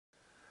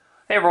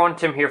Hey everyone,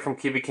 Tim here from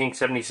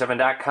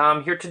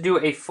CubicKing77.com, here to do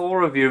a full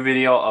review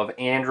video of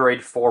Android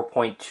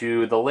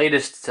 4.2, the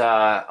latest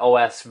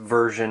OS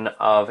version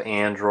of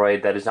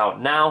Android that is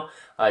out now.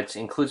 It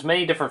includes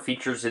many different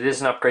features. It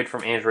is an upgrade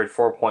from Android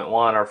 4.1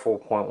 or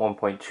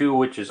 4.1.2,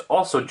 which is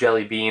also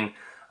Jelly Bean.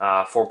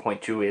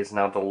 4.2 is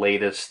now the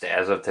latest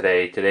as of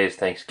today. Today is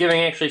Thanksgiving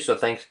actually, so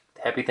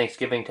happy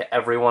Thanksgiving to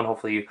everyone.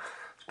 Hopefully you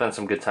spend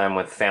some good time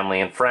with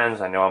family and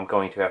friends. I know I'm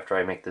going to after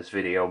I make this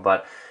video,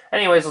 but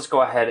anyways, let's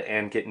go ahead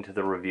and get into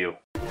the review.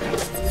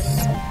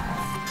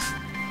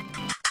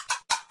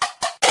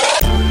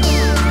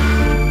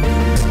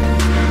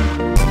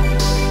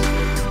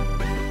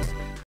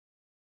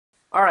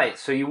 Alright,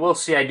 so you will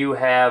see I do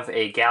have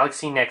a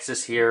Galaxy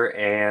Nexus here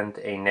and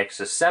a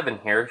Nexus 7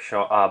 here,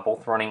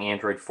 both running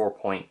Android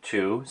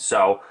 4.2.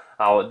 So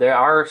there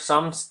are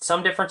some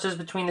differences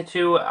between the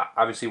two.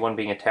 Obviously, one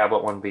being a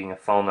tablet, one being a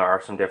phone. There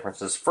are some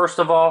differences. First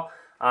of all,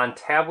 on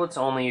tablets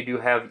only, you do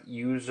have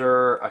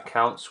user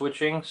account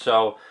switching,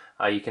 so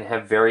you can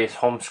have various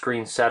home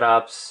screen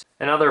setups,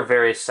 and other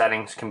various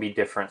settings can be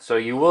different. So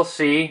you will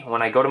see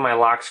when I go to my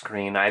lock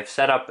screen, I've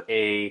set up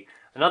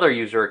another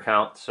user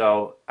account,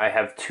 so I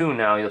have two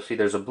now. You'll see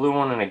there's a blue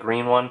one and a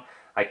green one.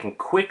 I can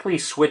quickly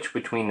switch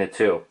between the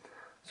two.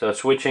 So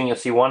switching, you'll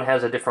see one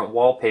has a different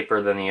wallpaper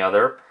than the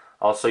other.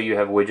 Also, you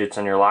have widgets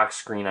on your lock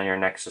screen on your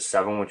Nexus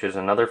 7, which is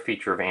another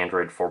feature of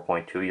Android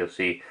 4.2. You'll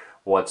see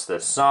what's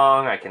this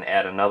song. I can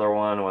add another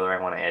one, whether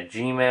I want to add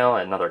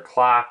Gmail, another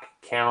clock,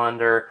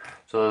 calendar.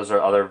 So those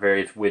are other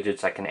various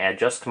widgets I can add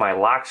just to my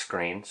lock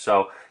screen.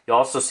 So you'll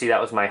also see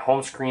that was my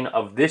home screen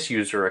of this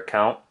user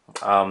account.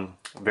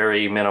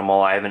 Very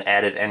minimal. I haven't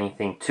added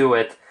anything to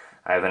it.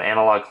 I have an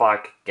analog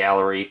clock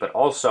gallery, but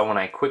also when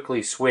I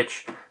quickly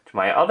switch to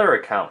my other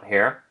account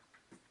here,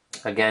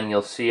 again,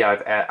 you'll see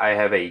I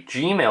have a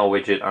Gmail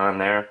widget on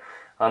there,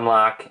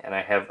 unlock, and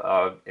I have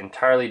an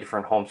entirely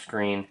different home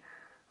screen.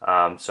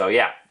 So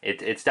yeah,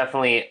 it's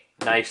definitely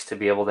nice to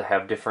be able to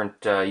have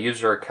different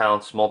user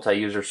accounts,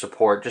 multi-user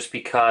support, just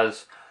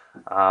because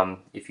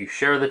if you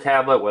share the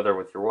tablet, whether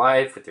with your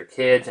wife, with your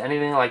kids,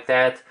 anything like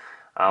that,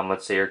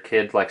 let's say your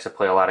kid likes to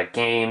play a lot of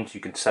games,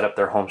 you can set up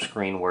their home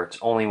screen where it's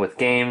only with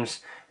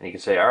games, and you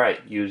can say,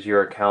 alright, use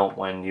your account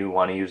when you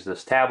want to use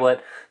this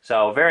tablet.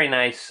 So very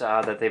nice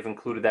that they've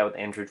included that with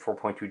Android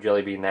 4.2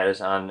 Jelly Bean. That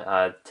is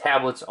on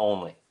tablets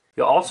only.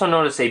 You'll also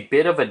notice a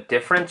bit of a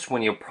difference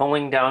when you're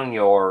pulling down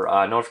your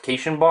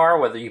notification bar,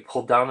 whether you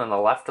pull down on the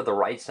left or the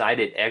right side.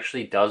 It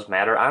actually does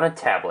matter on a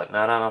tablet,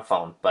 not on a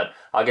phone, but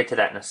I'll get to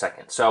that in a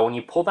second. So when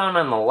you pull down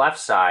on the left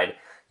side,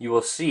 you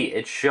will see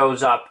it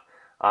shows up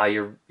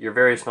your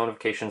various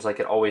notifications like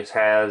it always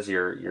has,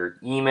 your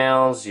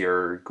emails,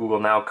 your Google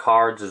Now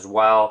cards as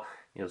well.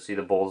 You'll see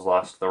the Bulls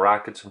lost the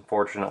Rockets,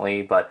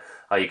 unfortunately, but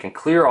you can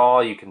clear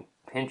all, you can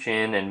pinch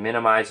in and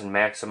minimize and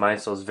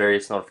maximize those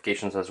various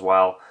notifications as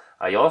well.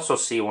 You'll also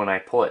see when I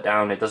pull it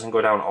down, it doesn't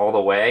go down all the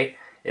way.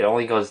 It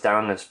only goes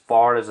down as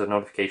far as the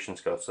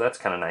notifications go, so that's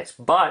kind of nice.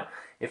 But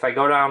if I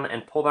go down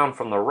and pull down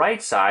from the right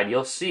side,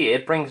 you'll see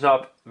it brings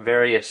up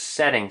various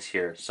settings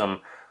here. Some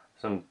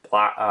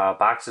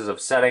boxes of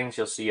settings.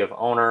 You'll see you have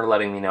owner,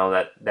 letting me know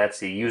that that's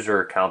the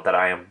user account that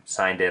I am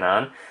signed in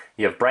on.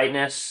 You have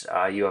brightness.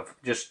 You have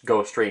just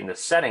go straight into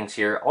settings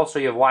here. Also,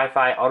 you have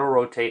Wi-Fi, auto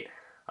rotate,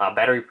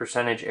 battery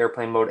percentage,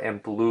 airplane mode,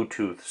 and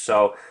Bluetooth.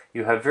 So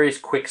you have various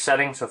quick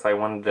settings. So if I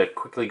wanted to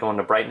quickly go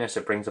into brightness,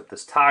 it brings up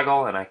this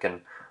toggle, and I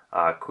can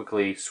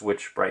quickly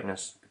switch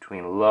brightness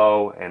between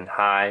low and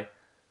high.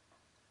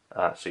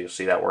 So you'll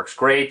see that works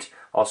great.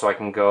 Also, I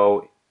can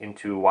go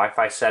into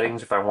Wi-Fi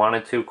settings if I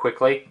wanted to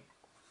quickly.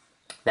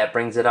 That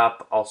brings it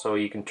up. Also,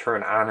 you can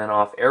turn on and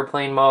off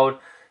airplane mode.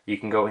 You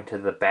can go into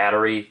the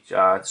battery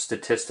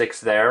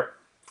statistics there.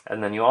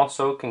 And then you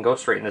also can go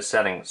straight into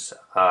settings,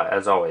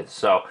 as always.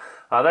 So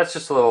that's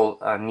just a little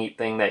neat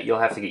thing that you'll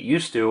have to get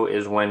used to,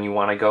 is when you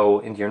want to go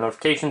into your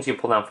notifications, you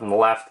pull down from the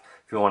left.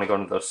 If you want to go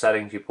into those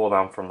settings, you pull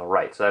down from the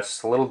right. So that's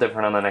just a little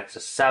different on the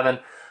Nexus 7.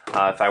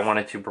 If I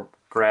wanted to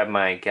grab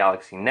my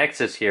Galaxy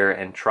Nexus here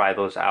and try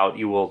those out,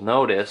 you will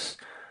notice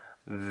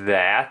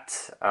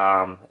that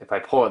if I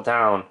pull it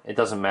down, it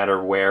doesn't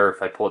matter where.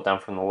 If I pull it down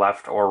from the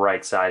left or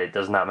right side, it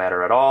does not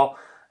matter at all.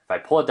 If I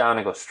pull it down,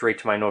 it goes straight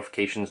to my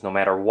notifications no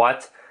matter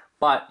what.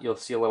 But you'll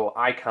see a little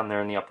icon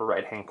there in the upper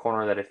right hand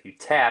corner that if you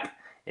tap,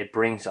 it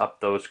brings up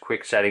those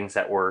quick settings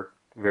that were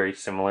very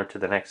similar to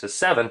the Nexus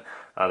 7.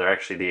 They're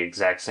actually the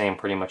exact same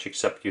pretty much,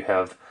 except you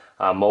have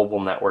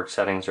mobile network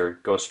settings, or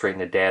go straight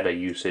into data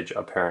usage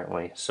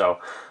apparently. So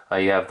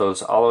you have all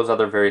those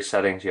other various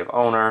settings. You have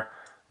owner,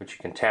 which you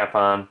can tap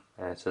on,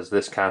 and it says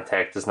this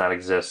contact does not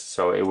exist,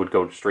 so it would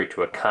go straight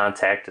to a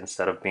contact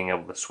instead of being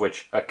able to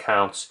switch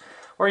accounts.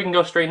 Or you can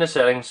go straight into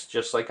settings,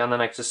 just like on the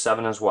Nexus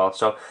 7 as well.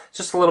 So it's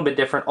just a little bit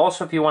different.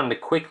 Also, if you wanted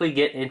to quickly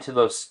get into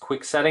those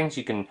quick settings,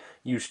 you can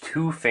use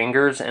 2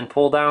 fingers and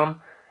pull down,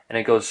 and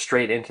it goes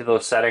straight into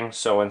those settings.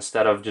 So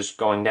instead of just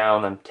going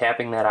down and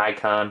tapping that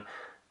icon,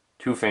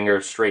 2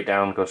 fingers straight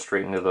down, go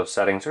straight into those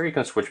settings. Or you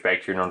can switch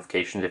back to your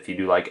notifications if you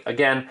do like.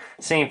 Again,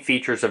 same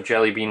features of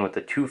Jelly Bean with the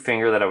 2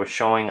 finger that I was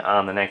showing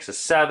on the Nexus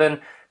 7.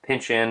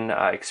 pinch in,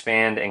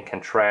 expand, and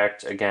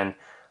contract. Again,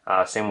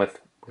 same with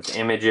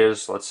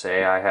images. Let's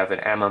say I have an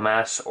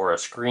MMS or a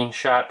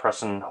screenshot.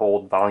 Press and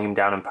hold volume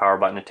down and power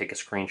button to take a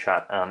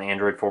screenshot on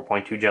Android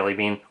 4.2 Jelly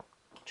Bean.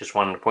 Just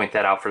wanted to point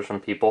that out for some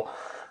people.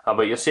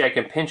 But you'll see I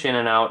can pinch in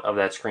and out of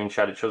that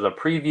screenshot. It shows a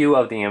preview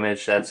of the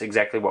image. That's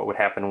exactly what would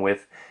happen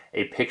with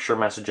a picture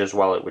message as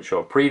well. It would show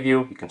a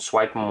preview. You can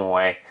swipe them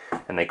away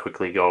and they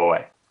quickly go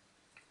away.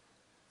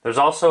 There's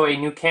also a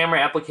new camera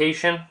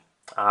application.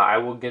 I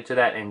will get to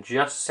that in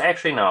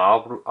actually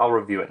no, I'll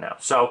review it now.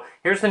 So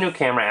here's the new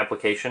camera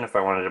application if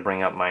I wanted to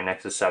bring up my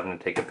Nexus 7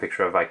 to take a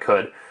picture if I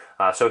could.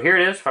 So here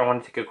it is. If I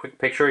want to take a quick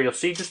picture, you'll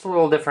see just a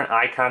little different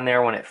icon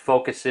there. When it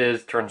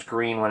focuses, turns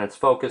green when it's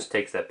focused,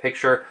 takes that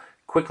picture.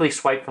 Quickly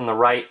swipe from the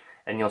right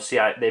and you'll see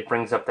it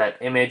brings up that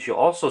image. You'll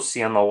also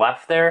see on the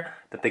left there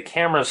that the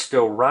camera is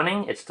still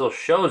running. It still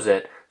shows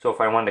it. So if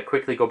I wanted to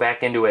quickly go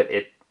back into it,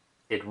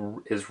 it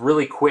is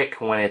really quick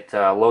when it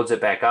loads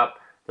it back up.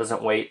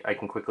 Doesn't wait. I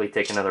can quickly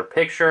take another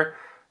picture,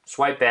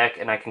 swipe back,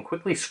 and I can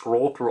quickly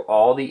scroll through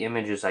all the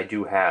images I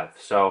do have.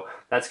 So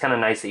that's kind of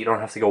nice that you don't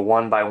have to go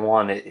one by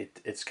one.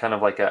 It's kind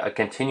of like a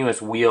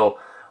continuous wheel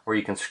where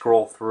you can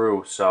scroll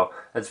through. So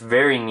that's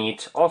very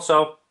neat.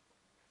 Also,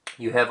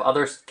 you have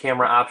other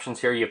camera options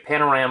here. You have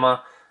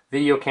panorama,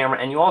 video camera,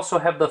 and you also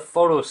have the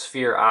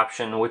photosphere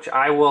option, which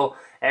I will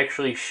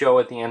actually show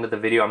at the end of the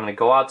video. I'm going to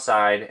go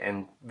outside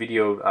and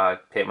video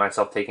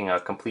myself taking a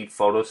complete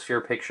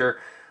photosphere picture,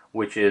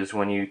 which is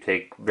when you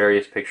take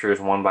various pictures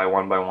one by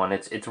one by one.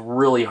 It's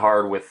really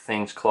hard with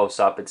things close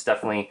up. It's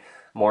definitely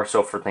more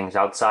so for things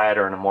outside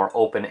or in a more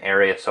open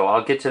area. So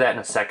I'll get to that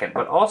in a second.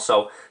 But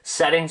also,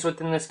 settings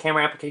within this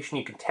camera application,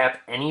 you can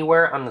tap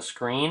anywhere on the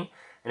screen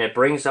and it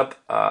brings up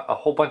a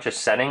whole bunch of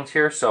settings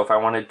here. So if I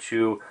wanted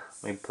to,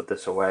 let me put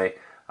this away.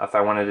 If I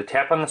wanted to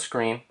tap on the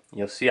screen,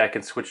 you'll see I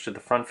can switch to the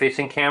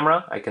front-facing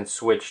camera. I can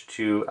switch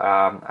to,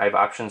 I have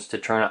options to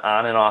turn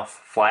on and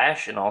off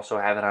flash and also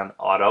have it on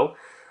auto.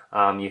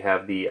 You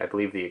have I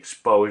believe the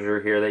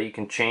exposure here that you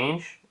can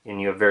change,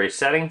 and you have various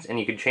settings, and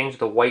you can change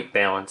the white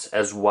balance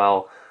as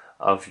well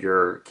of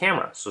your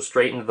camera. So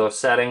straight into those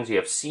settings, you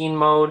have scene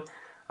mode,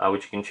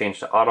 which you can change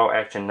to auto,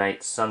 action,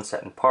 night,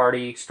 sunset, and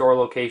party, store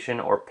location,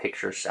 or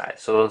picture size.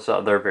 So those are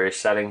other various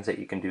settings that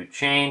you can do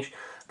change.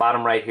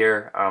 Bottom right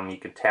here, you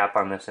can tap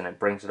on this and it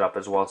brings it up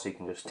as well, so you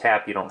can just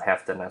tap. You don't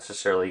have to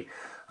necessarily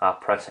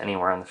press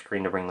anywhere on the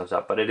screen to bring those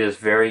up, but it is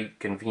very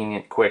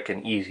convenient, quick,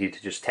 and easy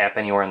to just tap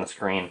anywhere on the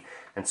screen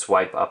and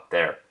swipe up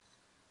there.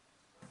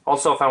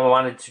 Also, if I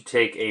wanted to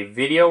take a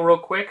video real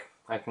quick,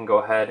 I can go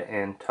ahead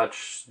and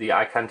touch the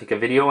icon, take a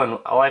video, and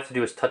all I have to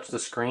do is touch the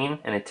screen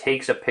and it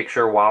takes a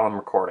picture while I'm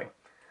recording.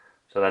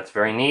 So that's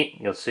very neat.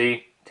 You'll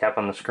see, tap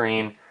on the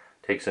screen,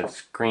 takes a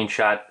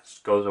screenshot,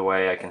 goes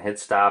away, I can hit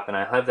stop, and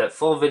I have that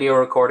full video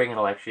recording.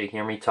 It'll actually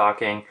hear me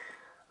talking.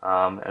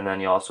 And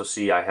then you'll also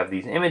see I have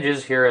these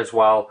images here as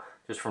well,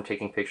 just from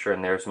taking picture,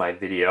 and there's my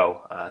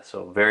video.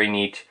 So very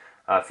neat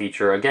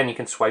feature. Again, you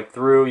can swipe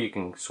through, you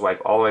can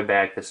swipe all the way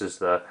back. This is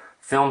the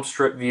film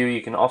strip view.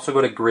 You can also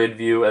go to grid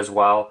view as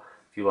well.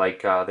 If you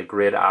like the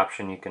grid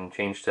option, you can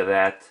change to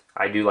that.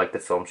 I do like the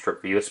film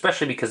strip view,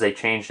 especially because they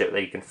changed it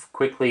that you can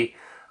quickly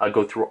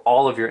go through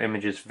all of your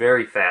images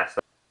very fast.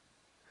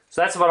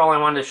 So that's about all I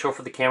wanted to show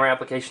for the camera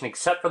application,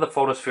 except for the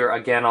photosphere.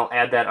 Again, I'll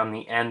add that on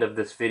the end of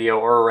this video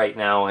or right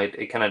now.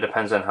 It kind of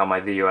depends on how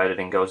my video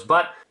editing goes.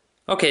 But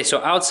okay,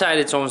 so outside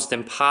it's almost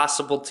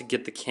impossible to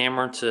get the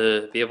camera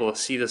to be able to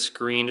see the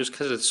screen just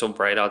because it's so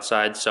bright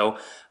outside. So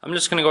I'm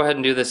just going to go ahead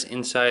and do this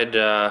inside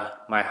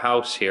my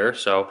house here.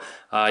 So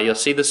you'll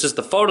see this is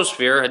the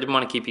photosphere. I didn't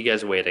want to keep you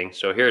guys waiting.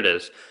 So here it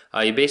is.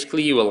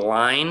 You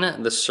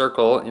align the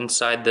circle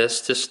inside this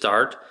to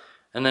start.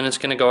 And then it's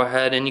going to go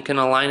ahead and you can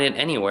align it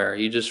anywhere.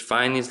 You just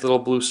find these little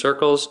blue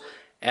circles,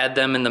 add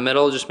them in the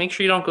middle. Just make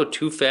sure you don't go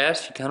too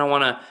fast. You kind of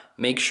want to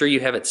make sure you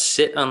have it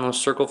sit on the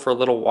circle for a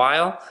little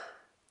while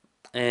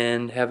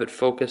and have it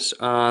focus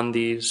on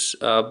these.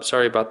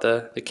 Sorry about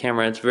the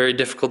camera. It's very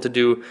difficult to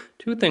do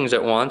two things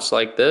at once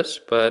like this,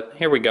 but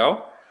here we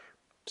go.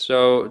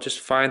 So just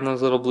find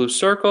those little blue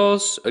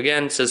circles.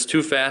 Again, it says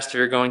too fast. If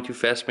you're going too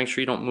fast, make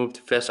sure you don't move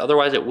too fast.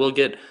 Otherwise, it will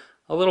get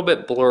a little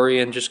bit blurry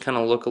and just kind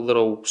of look a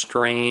little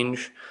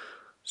strange.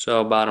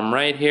 So bottom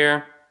right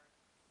here,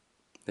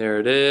 there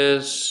it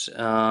is.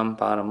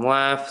 Bottom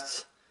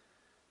left,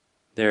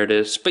 there it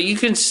is. But you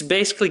can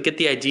basically get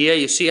the idea.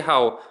 You see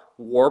how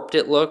warped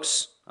it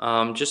looks.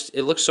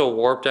 It looks so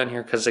warped on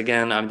here because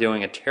again, I'm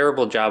doing a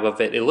terrible job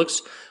of it. It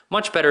looks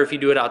much better if you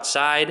do it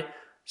outside.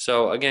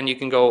 So again, you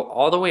can go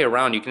all the way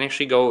around. You can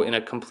actually go in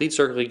a complete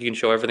circle. You can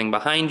show everything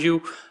behind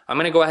you. I'm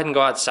going to go ahead and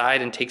go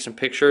outside and take some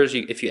pictures.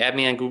 If you add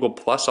me on Google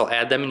Plus, I'll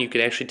add them and you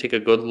can actually take a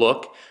good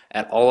look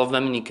at all of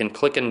them, and you can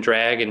click and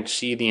drag and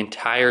see the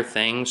entire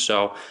thing.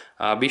 So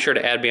be sure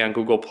to add me on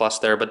Google Plus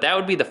there. But that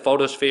would be the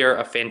photosphere,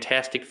 a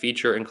fantastic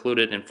feature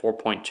included in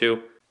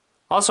 4.2.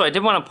 Also, I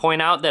did want to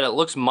point out that it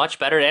looks much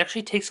better. It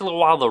actually takes a little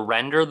while to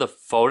render the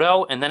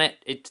photo, and then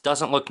it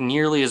doesn't look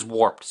nearly as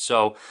warped.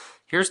 So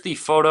here's the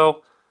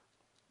photo.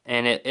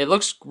 and it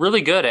looks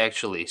really good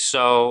actually.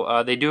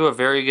 So they do a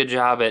very good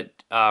job at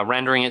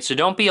rendering it. So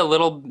don't be a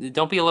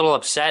little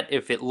upset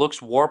if it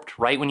looks warped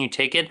right when you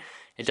take it.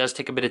 It does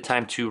take a bit of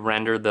time to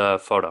render the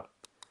photo.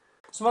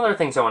 Some other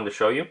things I wanted to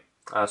show you,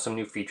 some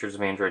new features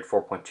of Android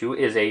 4.2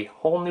 is a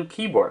whole new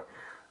keyboard.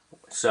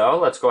 So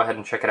let's go ahead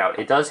and check it out.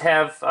 It does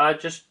have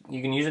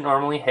you can use it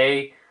normally.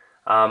 Hey,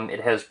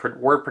 it has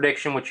word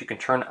prediction, which you can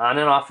turn on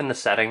and off in the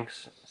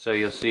settings. So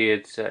you'll see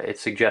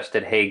it's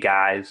suggested, hey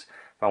guys.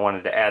 If I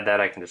wanted to add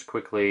that, I can just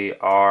quickly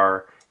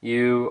are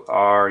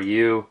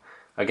you.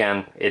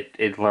 Again,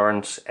 it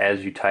learns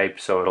as you type,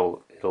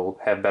 so it'll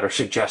have better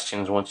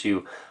suggestions once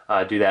you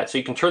do that. So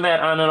you can turn that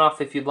on and off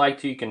if you'd like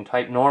to. You can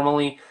type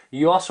normally.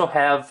 You also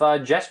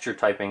have gesture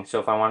typing. So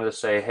if I wanted to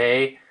say,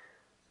 hey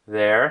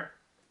there,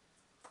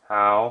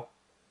 how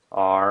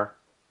are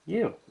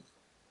you?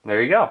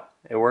 There you go.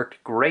 It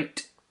worked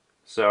great.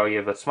 So you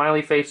have a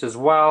smiley face as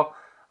well.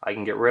 I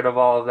can get rid of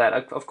all of that.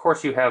 Of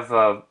course, you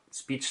have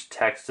speech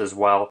text as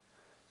well.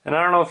 And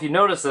I don't know if you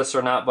noticed this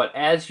or not, but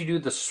as you do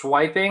the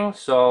swiping,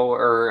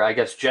 or I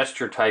guess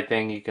gesture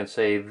typing, you can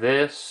say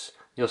this.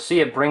 You'll see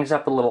it brings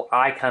up a little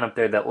icon up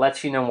there that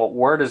lets you know what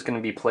word is going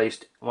to be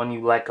placed when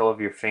you let go of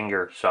your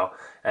finger. So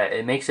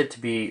it makes it to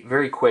be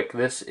very quick.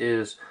 This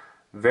is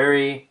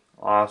very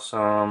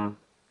awesome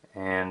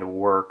and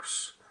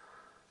works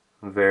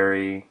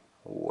very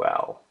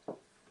well.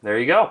 There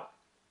you go.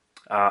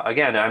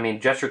 Again, I mean,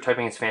 gesture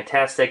typing is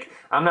fantastic.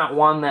 I'm not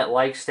one that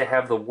likes to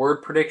have the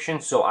word prediction,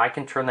 so I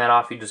can turn that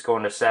off. You just go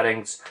into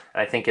settings.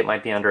 I think it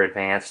might be under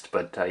advanced,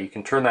 but you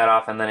can turn that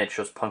off, and then it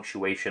shows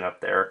punctuation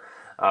up there.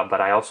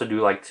 But I also do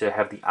like to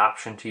have the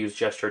option to use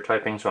gesture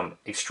typing, so I'm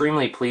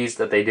extremely pleased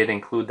that they did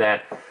include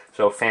that.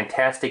 So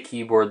fantastic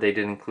keyboard. They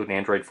did include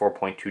Android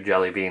 4.2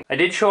 Jelly Bean. I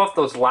did show off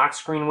those lock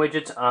screen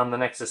widgets on the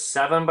Nexus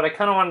 7, but I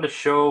kind of wanted to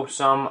show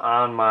some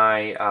on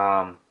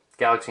my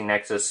Galaxy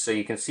Nexus. So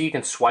you can see you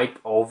can swipe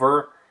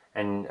over,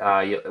 and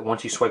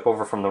once you swipe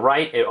over from the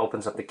right, it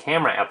opens up the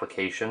camera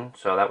application.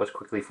 So that was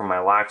quickly from my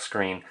lock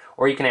screen.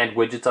 Or you can add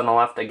widgets on the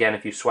left. Again,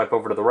 if you swipe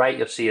over to the right,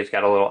 you'll see it's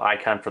got a little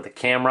icon for the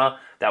camera.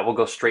 That will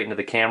go straight into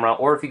the camera.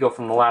 Or if you go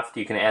from the left,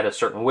 you can add a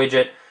certain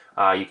widget.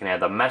 You can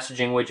add the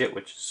messaging widget,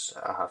 which is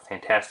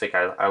fantastic.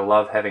 I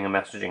love having a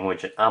messaging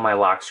widget on my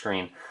lock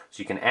screen.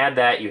 So you can add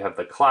that. You have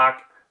the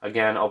clock.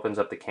 Again, opens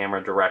up the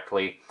camera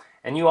directly.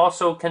 And you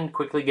also can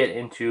quickly get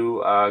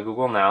into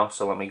Google Now.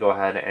 So let me go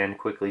ahead and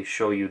quickly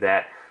show you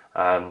that.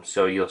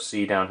 So you'll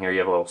see down here you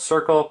have a little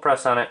circle.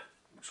 Press on it,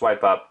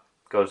 swipe up,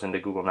 goes into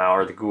Google Now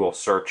or the Google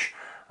search.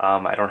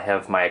 I don't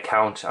have my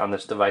account on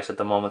this device at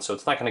the moment, so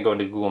it's not going to go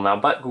into Google Now,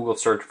 but Google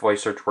Search,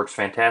 voice search works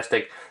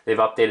fantastic. They've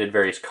updated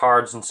various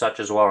cards and such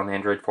as well on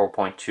Android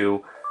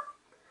 4.2.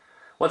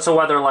 What's the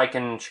weather like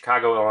in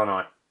Chicago,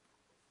 Illinois?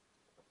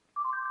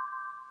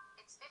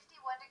 It's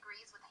 51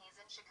 degrees with haze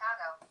in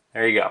Chicago.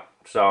 There you go.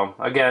 So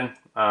again,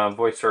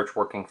 voice search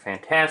working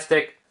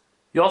fantastic.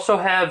 You also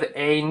have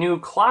a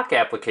new clock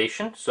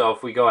application. So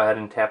if we go ahead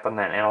and tap on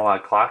that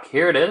analog clock,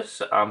 here it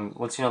is.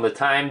 Lets you know the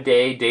time,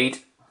 day,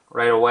 date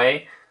right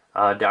away.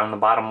 Down in the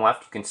bottom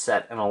left, you can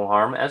set an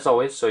alarm as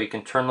always. So you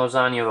can turn those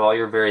on. You have all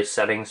your various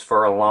settings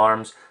for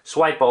alarms.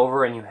 Swipe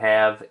over and you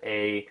have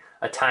a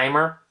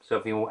timer. So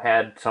if you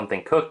had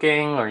something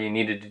cooking or you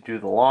needed to do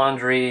the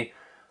laundry,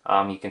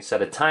 you can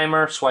set a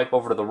timer. Swipe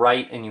over to the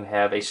right and you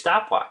have a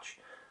stopwatch.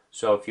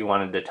 So if you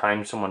wanted to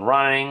time someone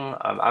running,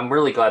 I'm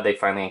really glad they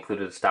finally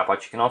included a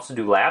stopwatch. You can also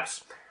do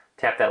laps.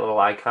 Tap that little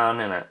icon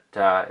and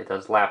it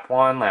does lap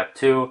 1, lap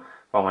 2.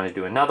 If I want to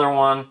do another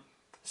one,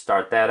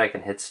 start that, I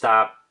can hit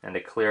stop. And to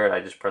clear it,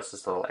 I just press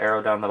this little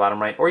arrow down the bottom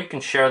right. Or you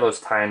can share those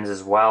times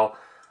as well.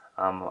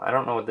 I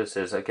don't know what this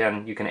is.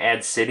 Again, you can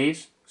add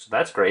cities, so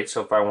that's great.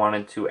 So if I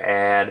wanted to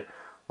add,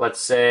 let's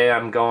say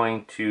I'm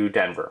going to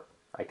Denver,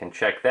 I can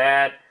check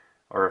that.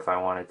 Or if I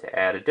wanted to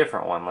add a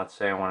different one, let's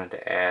say I wanted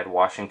to add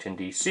Washington,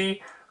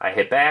 D.C., I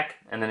hit back,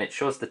 and then it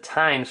shows the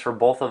times for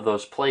both of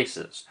those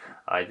places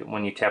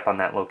when you tap on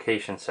that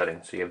location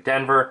setting. So you have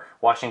Denver,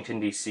 Washington,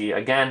 D.C.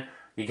 Again,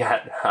 you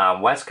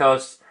got West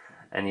Coast,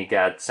 and you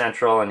got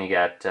Central, and you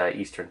got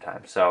Eastern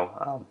time.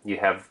 So you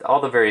have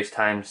all the various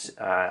times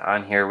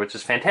on here, which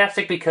is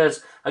fantastic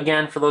because,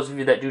 again, for those of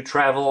you that do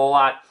travel a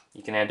lot,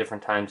 you can add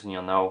different times and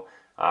you'll know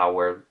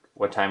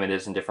what time it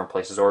is in different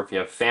places. Or if you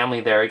have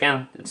family there,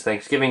 again, it's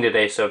Thanksgiving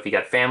today, so if you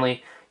got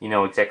family, you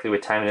know exactly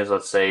what time it is.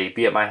 Let's say,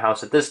 be at my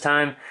house at this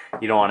time,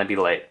 you don't want to be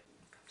late.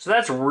 So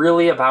that's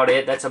really about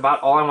it. That's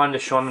about all I wanted to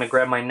show. I'm going to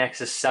grab my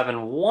Nexus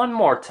 7 one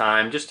more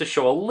time just to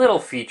show a little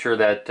feature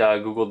that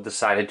Google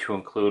decided to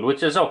include,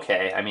 which is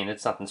okay. I mean,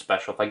 it's nothing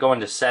special. If I go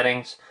into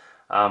settings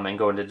and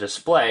go into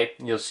display,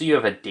 you'll see you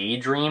have a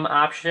daydream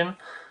option.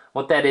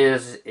 What that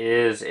is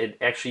it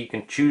actually you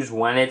can choose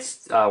when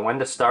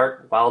to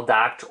start, while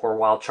docked or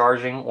while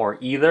charging, or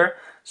either.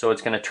 So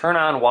it's going to turn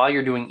on while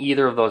you're doing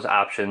either of those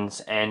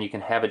options, and you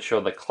can have it show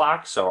the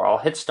clock. So I'll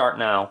hit start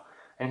now,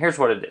 and here's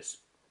what it is.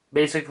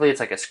 Basically, it's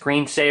like a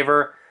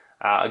screensaver,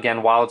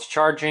 again, while it's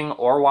charging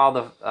or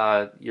while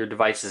your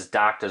device is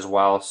docked as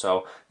well.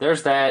 So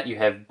there's that. You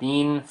have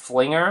Bean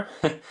Flinger.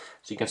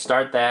 So you can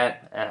start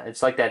that.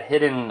 It's like that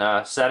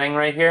hidden setting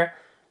right here.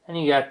 And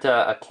you got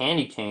a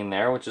candy cane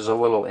there, which is a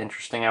little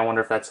interesting. I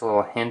wonder if that's a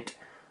little hint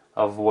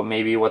of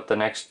what the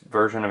next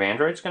version of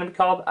Android is going to be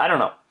called. I don't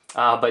know.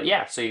 But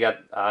yeah, so you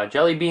got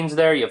jelly beans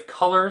there. You have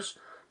colors,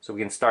 so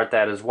we can start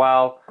that as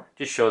well.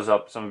 Just shows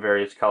up some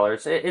various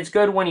colors. It's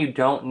good when you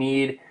don't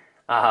need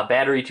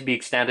battery to be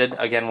extended.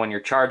 Again, when you're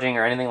charging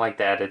or anything like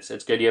that,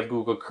 it's good. You have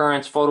Google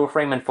Currents, photo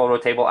frame, and photo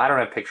table. I don't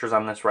have pictures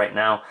on this right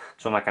now,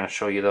 so I'm not going to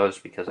show you those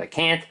because I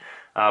can't.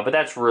 But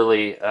that's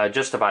really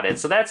just about it.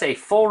 So that's a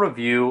full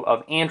review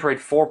of Android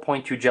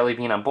 4.2 Jelly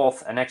Bean on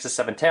both a Nexus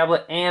 7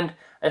 tablet and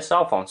a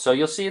cell phone. So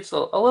you'll see it's a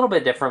little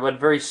bit different, but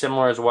very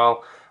similar as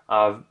well.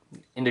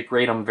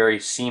 Integrate them very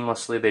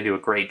seamlessly. They do a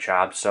great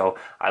job. So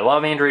I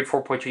love Android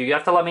 4.2. You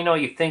have to let me know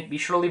what you think. Be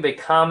sure to leave a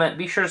comment.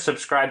 Be sure to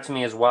subscribe to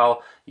me as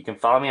well. You can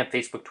follow me on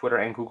Facebook, Twitter,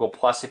 and Google+.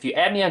 If you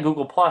add me on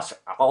Google+,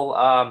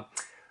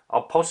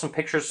 I'll post some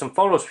pictures, some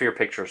photosphere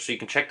pictures, so you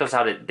can check those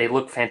out. They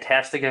look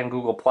fantastic on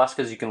Google Plus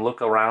because you can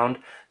look around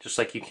just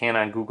like you can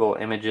on Google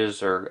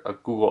Images or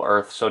Google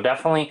Earth. So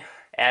definitely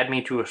add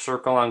me to a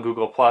circle on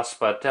Google Plus.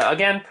 But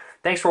again,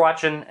 thanks for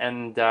watching,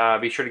 and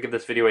be sure to give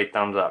this video a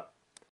thumbs up.